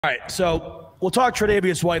All right, so we'll talk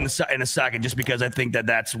Tre'Davious White in a second, just because I think that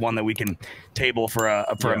that's one that we can table for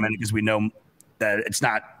a minute, because we know that it's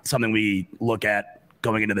not something we look at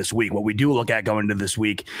going into this week. What we do look at going into this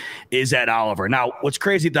week is Ed Oliver. Now, what's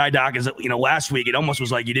crazy, Doc, is that last week it almost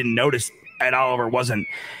was like you didn't notice Ed Oliver wasn't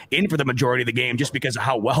in for the majority of the game just because of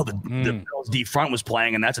how well the Bills' deep front was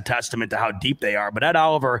playing, and that's a testament to how deep they are. But Ed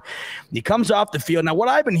Oliver, he comes off the field. Now, what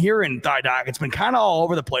I've been hearing, Doc, it's been kind of all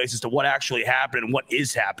over the place as to what actually happened and what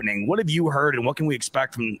is happening. What have you heard, and what can we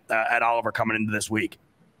expect from Ed Oliver coming into this week?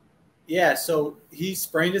 Yeah, so he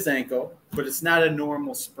sprained his ankle, but it's not a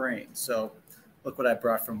normal sprain. So look what I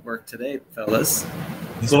brought from work today, fellas.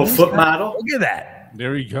 Little foot model. Look at that.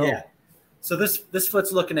 There you go. Yeah. So this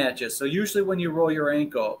foot's looking at you. So usually when you roll your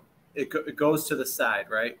ankle, it goes to the side,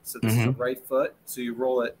 right? So this is the right foot. So you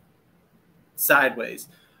roll it sideways.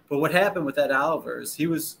 But what happened with Ed Oliver is he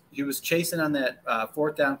was chasing on that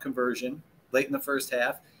fourth down conversion late in the first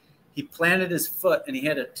half. He planted his foot and he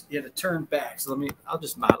had to turn back. So I'll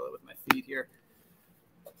just model it with my feet here.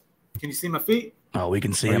 Can you see my feet? Oh, we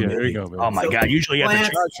can see him. Yeah, there you go, man. Oh my God! Usually you have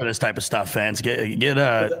to charge for this type of stuff, fans.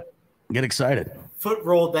 Get excited. Foot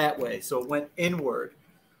rolled that way, so it went inward.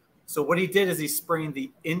 So what he did is he sprained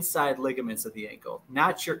the inside ligaments of the ankle,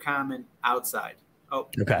 not your common outside. Oh,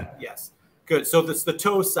 okay. Yes, good. So that's the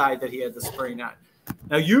toe side that he had the sprain on.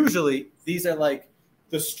 Now, usually these are like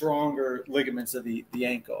the stronger ligaments of the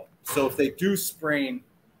ankle. So if they do sprain,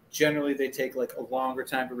 generally they take like a longer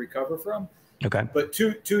time to recover from. Okay. But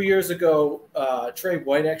two years ago, Trey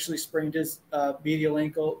White actually sprained his medial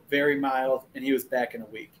ankle, very mild, and he was back in a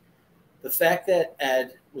week. The fact that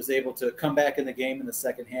Ed was able to come back in the game in the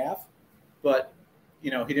second half, but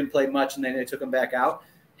he didn't play much and then they took him back out,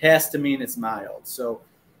 has to mean it's mild. So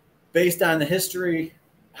based on the history,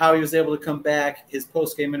 how he was able to come back, his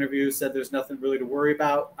post-game interview said there's nothing really to worry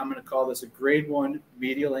about. I'm going to call this a grade 1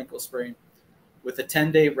 medial ankle sprain. With a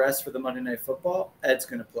 10-day rest for the Monday Night Football, Ed's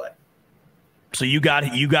going to play. So you got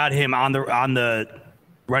him on the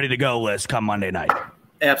ready to go list come Monday night.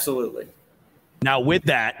 Absolutely. Now with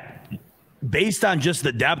that, based on just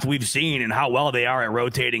the depth we've seen and how well they are at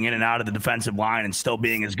rotating in and out of the defensive line and still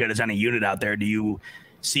being as good as any unit out there, do you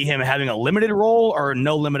see him having a limited role or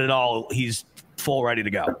no limit at all? He's full ready to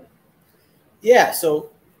go. Yeah. So,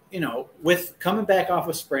 with coming back off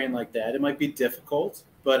a sprain like that, it might be difficult,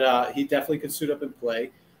 but he definitely could suit up and play.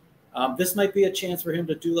 This might be a chance for him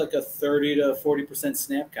to do like a 30 to 40%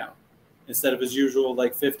 snap count instead of his usual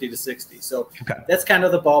like 50 to 60. So That's kind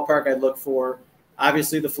of the ballpark I look for.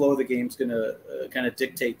 Obviously, the flow of the game is going to kind of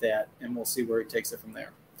dictate that, and we'll see where he takes it from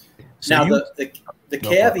there. So now, the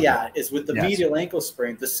caveat is with the medial ankle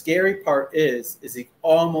sprain, the scary part is he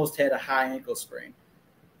almost had a high ankle sprain.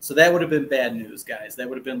 So that would have been bad news, guys. That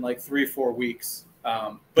would have been like 3-4 weeks.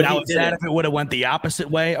 But now, is that if it would have went the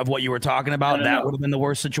opposite way of what you were talking about, that would have been the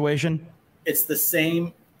worst situation? It's the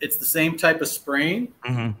same type of sprain.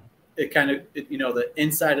 It kind of, the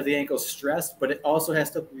inside of the ankle is stressed, but it also has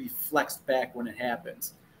to be flexed back when it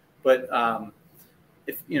happens. But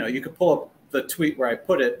if you could pull up the tweet where I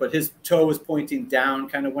put it, but his toe was pointing down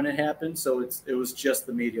kind of when it happened, so it was just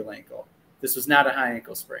the medial ankle. This was not a high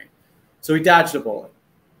ankle sprain, so he dodged a bullet.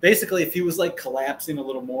 Basically, if he was like collapsing a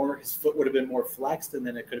little more, his foot would have been more flexed, and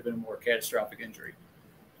then it could have been a more catastrophic injury.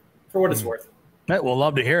 For what it's worth. We'll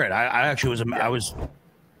love to hear it. I actually was.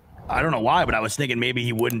 I don't know why, but I was thinking maybe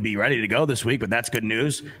he wouldn't be ready to go this week, but that's good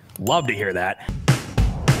news. Love to hear that.